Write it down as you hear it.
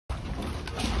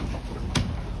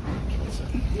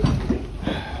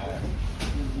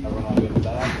Everyone all good with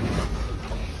that?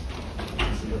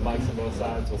 The mics on both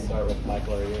sides. We'll start with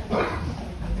Michael right here.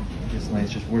 Just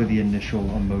Lance, just what are the initial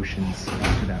emotions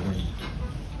after that win?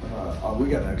 We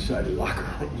got an excited locker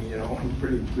room, I'm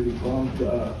pretty pumped.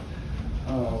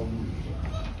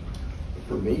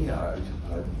 For me, I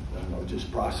don't know, just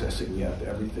processing yet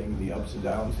everything, the ups and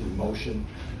downs, the emotion,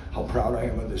 how proud I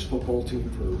am of this football team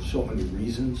for so many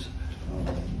reasons.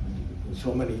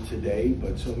 So many today,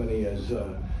 but so many as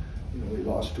we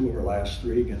lost 2 of our last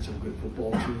 3 against some good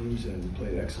football teams and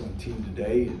played an excellent team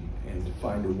today, and to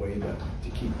find a way to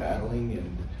keep battling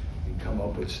and come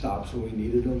up with stops when we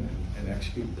needed them and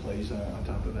execute plays on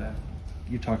top of that.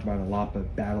 You talked about it a lot,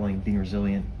 but battling, being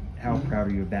resilient. How proud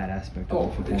are you of that aspect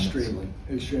of the performance?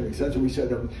 Extremely. That's what we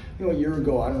said. A year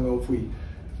ago, I don't know if we,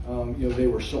 they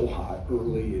were so hot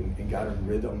early and got in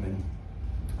rhythm and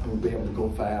we were able to go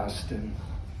fast and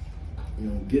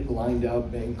get lined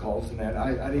up, making calls and that.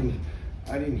 I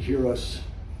didn't hear us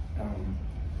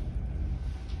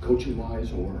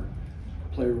coaching-wise or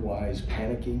player-wise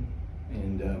panicking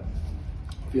and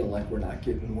feeling like we're not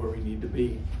getting where we need to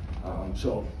be.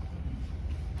 So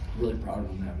really proud of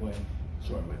them that way.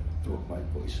 Sorry, my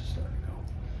voice is starting to go.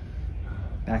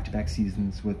 Back-to-back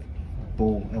seasons with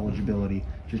bowl eligibility.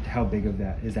 Just how big of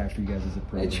that is that for you guys as a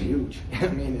program? It's huge. I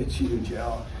mean, it's huge.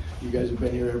 You guys have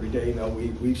been here every day.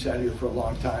 We've sat here for a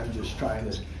long time, just trying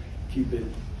to keep it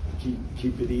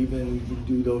even,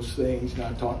 do those things,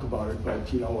 not talk about it.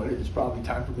 But you know what? It's probably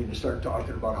time for me to start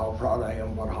talking about how proud I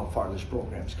am about how far this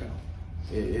program's come.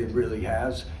 It really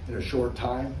has in a short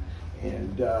time,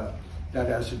 and that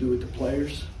has to do with the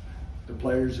players. The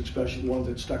players, especially the ones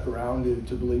that stuck around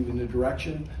to believe in the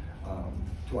direction,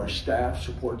 to our staff,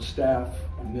 support staff,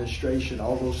 administration,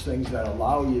 all those things that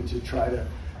allow you to try to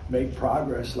make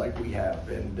progress like we have,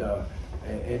 and to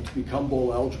become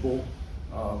bowl eligible.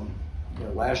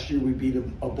 Last year we beat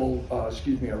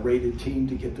a rated team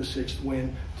to get the 6th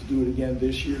win. To do it again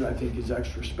this year, I think is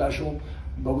extra special.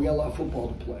 But we got a lot of football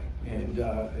to play, and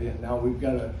now we've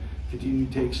got to continue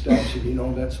to take steps.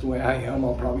 And that's the way I am.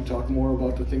 I'll probably talk more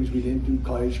about the things we didn't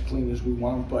do as clean as we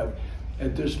want. But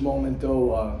at this moment,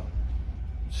 though,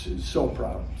 so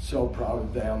proud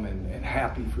of them and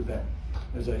happy for them.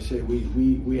 As I say,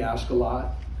 we ask a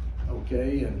lot,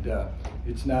 okay, and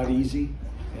it's not easy,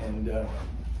 and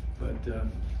but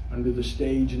under the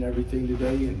stage and everything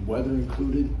today, and weather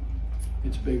included,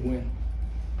 it's a big win.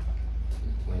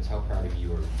 Lance, how proud of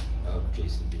you of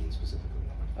Jason Bean specifically?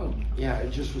 Oh yeah, I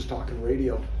just was talking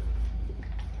radio.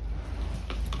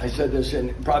 I said this,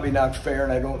 and probably not fair,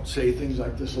 and I don't say things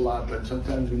like this a lot, but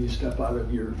sometimes when you step out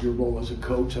of your role as a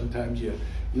coach, sometimes you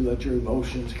let your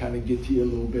emotions kind of get to you a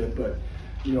little bit. But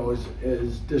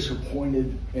as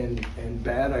disappointed and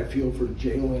bad I feel for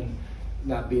Jalen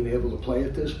not being able to play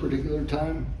at this particular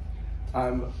time,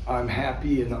 I'm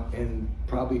happy and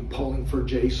probably pulling for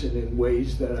Jason in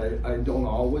ways that I don't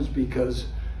always, because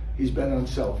he's been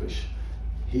unselfish.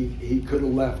 He could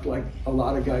have left like a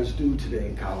lot of guys do today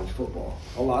in college football.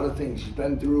 A lot of things. He's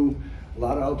been through a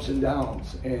lot of ups and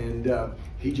downs, and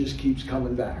he just keeps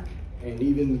coming back. And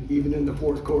even in the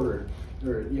 4th quarter,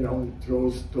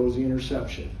 throws the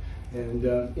interception. And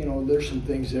there's some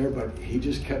things there, but he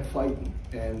just kept fighting,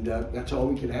 and that's all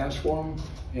we can ask for him.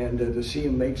 And to see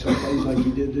him make some plays like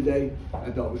he did today,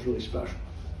 I thought was really special.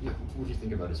 Yeah, what do you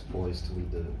think about his poise to lead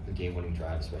the game-winning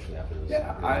drive, especially after those?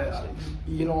 Yeah,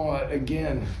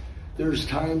 again, there's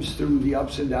times through the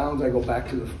ups and downs. I go back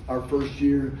to our first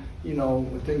year.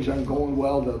 When things aren't going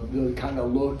well, the kind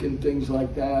of look and things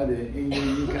like that, and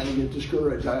you kind of get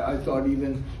discouraged. I thought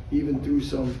even through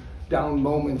some down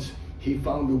moments, he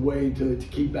found a way to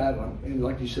keep battling, and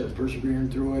like you said, persevering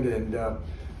through it. And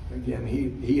again,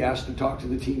 he asked to talk to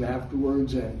the team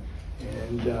afterwards, and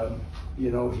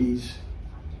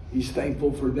he's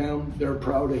thankful for them. They're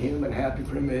proud of him and happy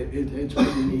for him. It's a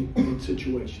pretty neat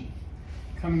situation.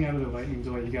 Coming out of the Lightning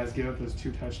delay, you guys gave up those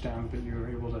 2 touchdowns, but you were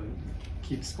able to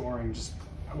keep scoring. Just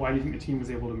why do you think the team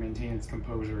was able to maintain its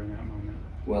composure in that moment?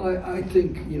 Well, I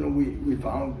think we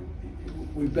found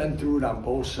we've been through it on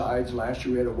both sides. Last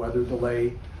year we had a weather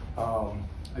delay. I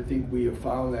think we have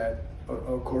found that,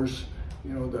 of course,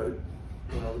 the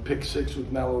pick 6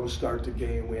 with Mello to start the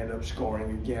game. We ended up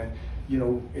scoring again.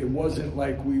 It wasn't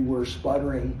like we were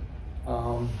sputtering,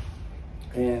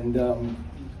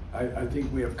 I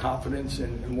think we have confidence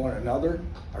in one another.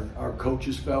 Our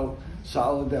coaches felt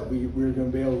solid that we were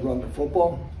going to be able to run the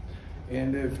football,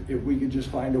 and if we could just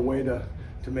find a way to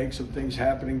make some things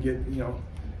happen and get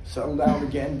settle down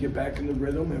again, get back in the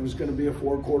rhythm. It was going to be a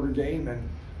 4-quarter game, and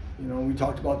You know, we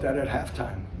talked about that at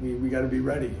halftime. We got to be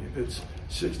ready. If it's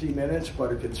 60 minutes,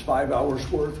 but if it's 5 hours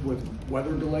worth with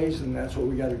weather delays, then that's what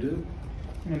we got to do.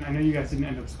 And I know you guys didn't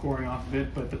end up scoring off of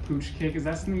it, but the pooch kick, is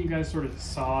that something you guys sort of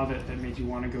saw that made you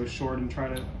want to go short and try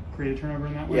to create a turnover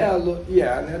in that way? Yeah, look,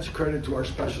 yeah, and that's credit to our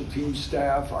special teams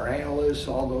staff, our analysts,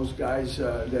 all those guys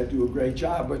that do a great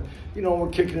job. But, you know, we're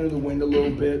kicking into the wind a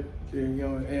little bit, you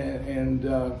know, and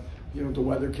you know, the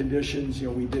weather conditions, you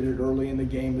know, we did it early in the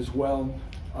game as well.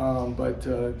 But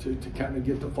to kind of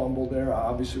get the fumble there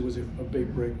obviously was a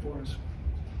big break for us.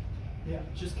 Yeah,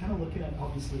 just kind of looking at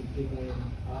obviously big win.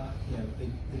 You know,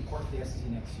 they part the SEC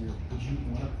next year. Would you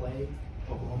want to play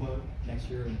Oklahoma next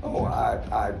year? Oh,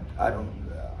 I don't.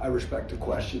 I respect the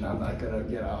question. I'm not gonna.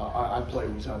 You know, I play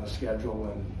who's on the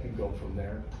schedule and go from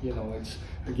there. You know, it's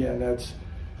again that's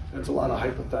a lot of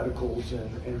hypotheticals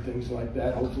and things like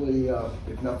that. Hopefully,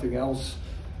 if nothing else,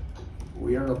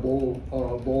 we earn a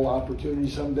bowl opportunity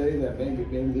someday that maybe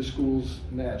the schools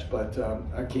match, but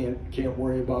I can't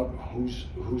worry about who's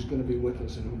going to be with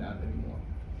us and who not anymore.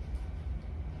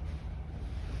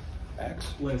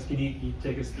 Max? Lance, can you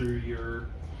take us through your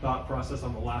thought process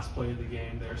on the last play of the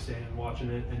game there, standing and watching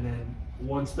it, and then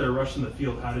once they're rushing the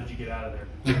field, how did you get out of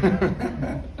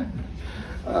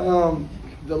there?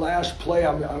 The last play,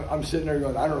 I'm sitting there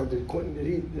going, I don't know, did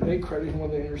they credit him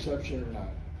with the interception or not?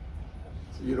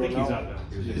 You don't know?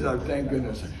 He's out, thank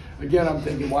goodness. Again, I'm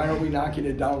thinking, why aren't we knocking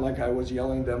it down like I was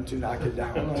yelling them to knock it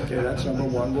down? Okay, that's number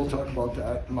one. We'll talk about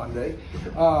that Monday.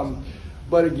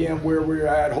 But again, where we're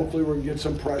at, hopefully we're going to get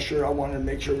some pressure. I wanted to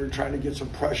make sure we're trying to get some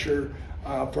pressure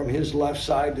from his left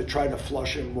side to try to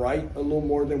flush him right a little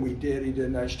more than we did. He did a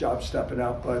nice job stepping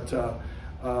up. But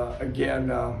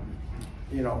again,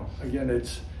 you know, again,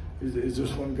 is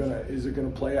this one is it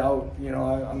gonna play out? You know,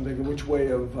 I'm thinking which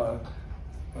way of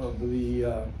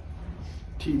the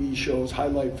TV shows,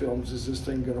 highlight films, is this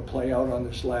thing going to play out on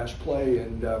this last play?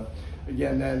 And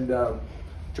again, then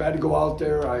tried to go out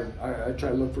there. I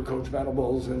tried to look for Coach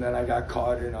Venables, and then I got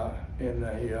caught in a you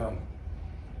know,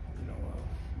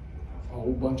 a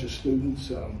whole bunch of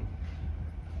students.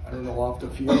 I don't know, off the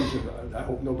fumes. I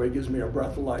hope nobody gives me a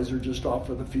breathalyzer just off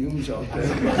of the fumes out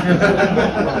there.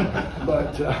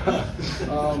 But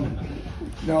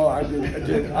no, I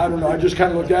did. I don't know. I just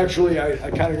kind of looked. Actually, I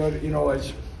kind of go. You know,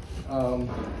 as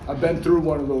I've been through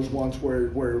one of those once where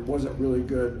it wasn't really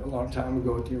good a long time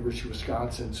ago at the University of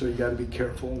Wisconsin. So you got to be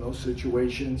careful in those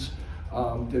situations.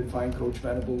 Did find Coach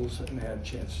Venables and had a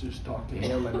chance to just talk to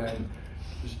him, and then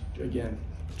just again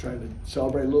trying to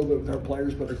celebrate a little bit with our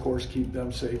players, but of course keep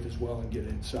them safe as well and get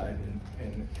inside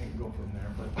and go from there.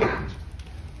 But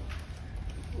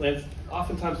Lance,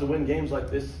 oftentimes to win games like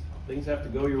this, things have to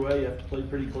go your way. You have to play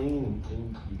pretty clean,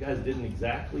 and you guys didn't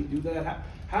exactly do that.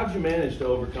 How did you manage to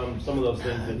overcome some of those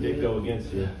things that did go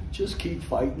against you? Just keep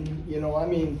fighting. You know, I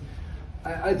mean,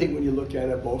 I think when you look at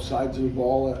it, both sides of the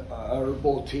ball, or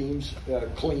both teams,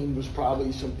 clean was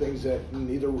probably some things that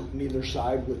neither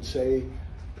side would say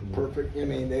perfect. I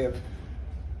mean, they have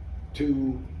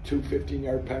two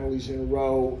 15-yard penalties in a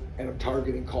row and a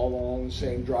targeting call on the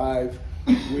same drive.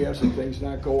 We have some things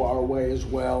not go our way as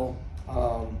well.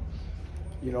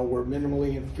 You know, we're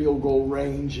minimally in field goal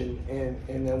range, and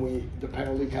then the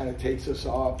penalty kind of takes us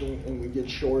off, and we get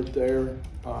short there.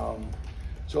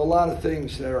 So a lot of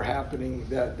things that are happening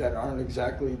that aren't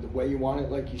exactly the way you want it,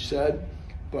 like you said,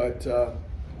 but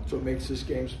that's what makes this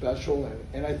game special.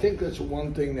 And I think that's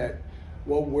one thing that,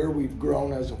 well, where we've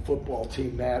grown as a football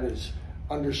team, Matt, is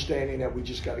understanding that we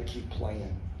just got to keep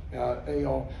playing. You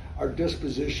know, our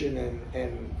disposition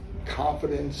and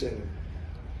confidence and,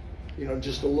 you know,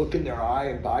 just the look in their eye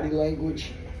and body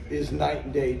language is night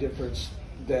and day difference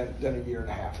than a year and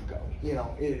a half ago. You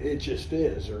know, it just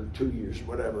is, or 2 years,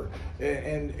 whatever.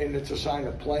 And it's a sign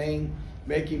of playing,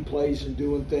 making plays and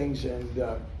doing things, and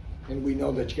we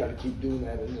know that you got to keep doing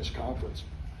that in this conference.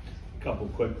 A couple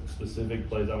quick specific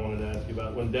plays I wanted to ask you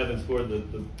about. When Devin scored the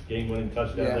game-winning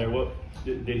touchdown there, what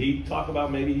did he talk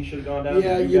about? Maybe he should have gone down?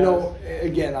 Yeah, you know,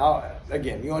 again,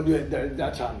 you want to do it,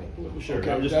 that's on me. Sure,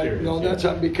 okay? I'm just curious. No, that's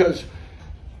on, because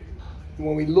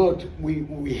when we looked,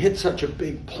 we hit such a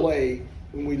big play,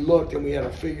 and we looked and we had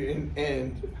a figure,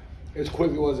 and as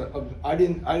quickly as I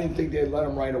didn't think they'd let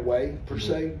him right away, per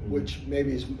se, which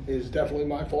maybe is definitely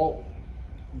my fault.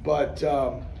 But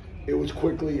it was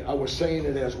quickly, I was saying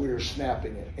it as we were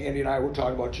snapping it. Andy and I were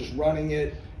talking about just running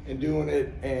it and doing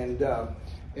it, and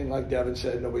like Devin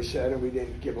said, nobody said, and we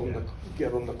didn't give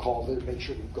them the call to make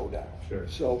sure we go down. Sure.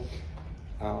 So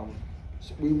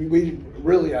we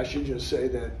really, I should just say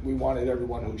that we wanted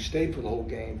everyone who stayed for the whole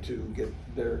game to get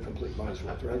their complete money's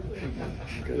worth, right?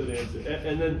 Good answer.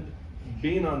 And then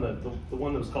being on the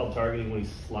one that was called targeting when he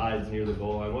slides near the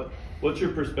goal line, what's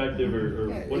your perspective, or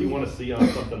what do you want to see on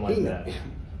something like that?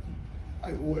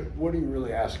 What are you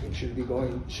really asking? Should he be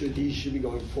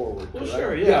going forward? Well,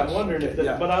 sure, yeah. Yes. I'm wondering if that,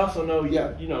 Yeah. but I also know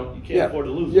you can't afford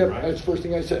to lose Yeah, him, right? that's the first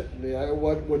thing I said. Yeah,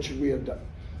 what should we have done?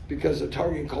 Because the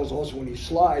targeting calls also when you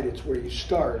slide, it's where you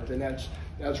start, and that's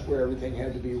where everything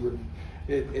had to be.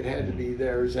 It had to be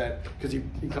there, is that because he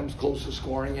comes close to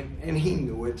scoring, and he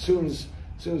knew it soon as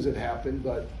it happened.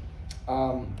 But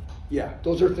yeah,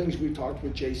 those are things we talked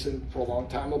with Jason for a long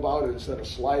time about. Instead of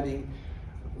sliding,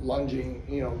 lunging,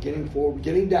 getting forward,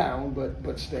 getting down,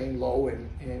 but staying low,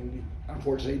 and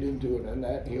unfortunately he didn't do it. And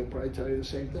that he'll probably tell you the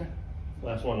same thing.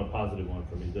 Last one, a positive one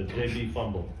for me. The JB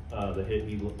fumble, the hit,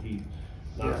 he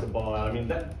knocks the ball out. I mean,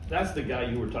 that's the guy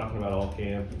you were talking about all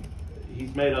camp.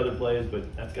 He's made other plays,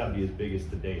 but that's got to be his biggest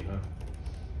to date, huh?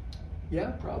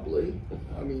 Yeah, probably.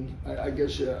 I mean, I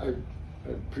guess I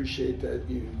appreciate that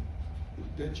you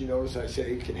notice I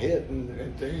say he can hit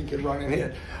and then he can run and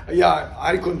hit. Yeah,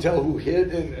 I couldn't tell who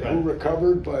hit and who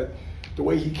recovered, but the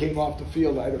way he came off the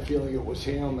field, I had a feeling it was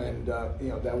him, and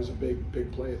that was a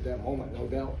big play at that moment, no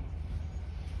doubt.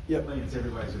 Yep. I think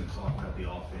everybody's going to talk about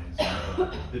the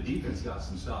offense. The defense got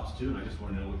some stops too, and I just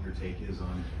want to know what your take is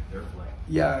on their play.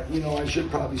 Yeah, I should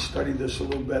probably study this a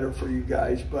little better for you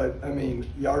guys, but I mean,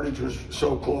 yardage was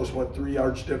so close. 3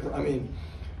 yards different? I mean,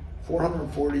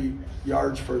 440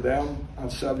 yards for them on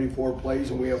 74 plays,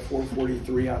 and we have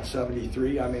 443 on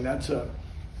 73. I mean, it's a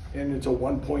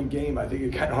 1-point game. I think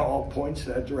it kind of all points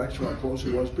that direction how close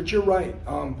it was. But you're right.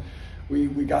 We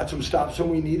got some stops when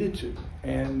we needed to,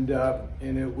 and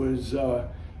it was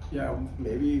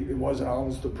maybe it wasn't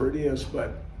always the prettiest,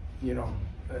 but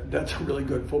that's a really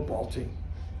good football team,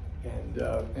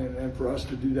 and for us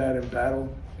to do that in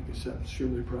battle, like I said, I'm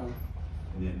extremely proud.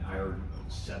 And then I heard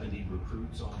 70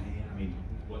 recruits on hand. I mean,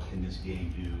 what can this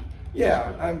game do?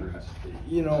 Yeah, I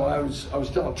was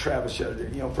telling Travis the other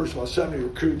day, first of all, 70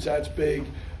 recruits, that's big.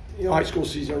 High school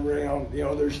season around,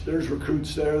 there's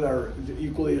recruits there that are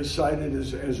equally as excited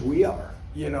as we are,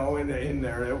 in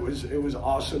there. It was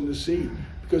awesome to see,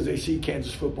 because they see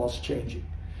Kansas football's changing.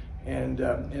 And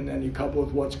then you couple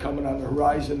with what's coming on the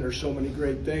horizon, there's so many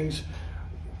great things.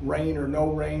 Rain or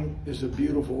no rain is a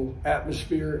beautiful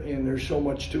atmosphere, and there's so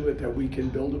much to it that we can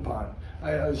build upon.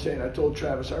 I was saying, I told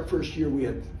Travis, our first year we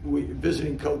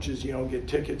visiting coaches, get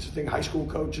tickets. I think high school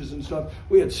coaches and stuff.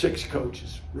 We had 6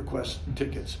 coaches request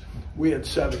tickets. We had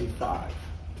 75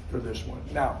 for this one.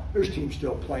 Now there's teams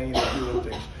still playing and doing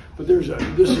things, but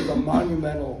this is a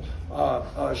monumental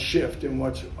shift in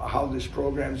how this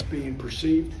program's being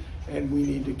perceived, and we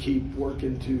need to keep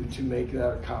working to make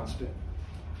that a constant.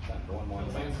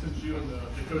 Since you and the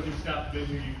coaching staff have been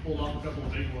here, you pulled off a couple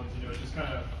of big ones. Just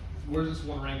kind of, where does this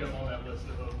one rank up on that list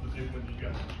of the big ones you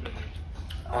guys have been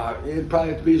here? It'd probably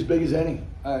have to be as big as any.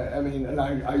 I mean, and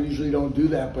I usually don't do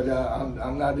that, but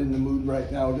I'm not in the mood right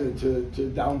now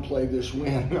to downplay this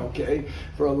win, okay,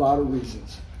 for a lot of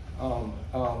reasons.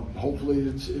 Hopefully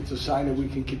it's a sign that we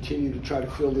can continue to try to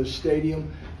fill this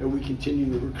stadium, that we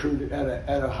continue to recruit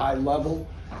at a high level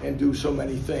and do so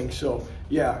many things. So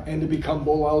yeah, and to become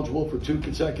bowl eligible for 2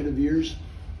 consecutive years.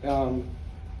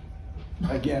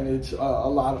 Again, it's a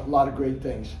lot of great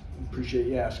things. Appreciate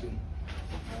you asking.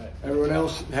 Everyone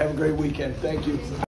else, have a great weekend. Thank you.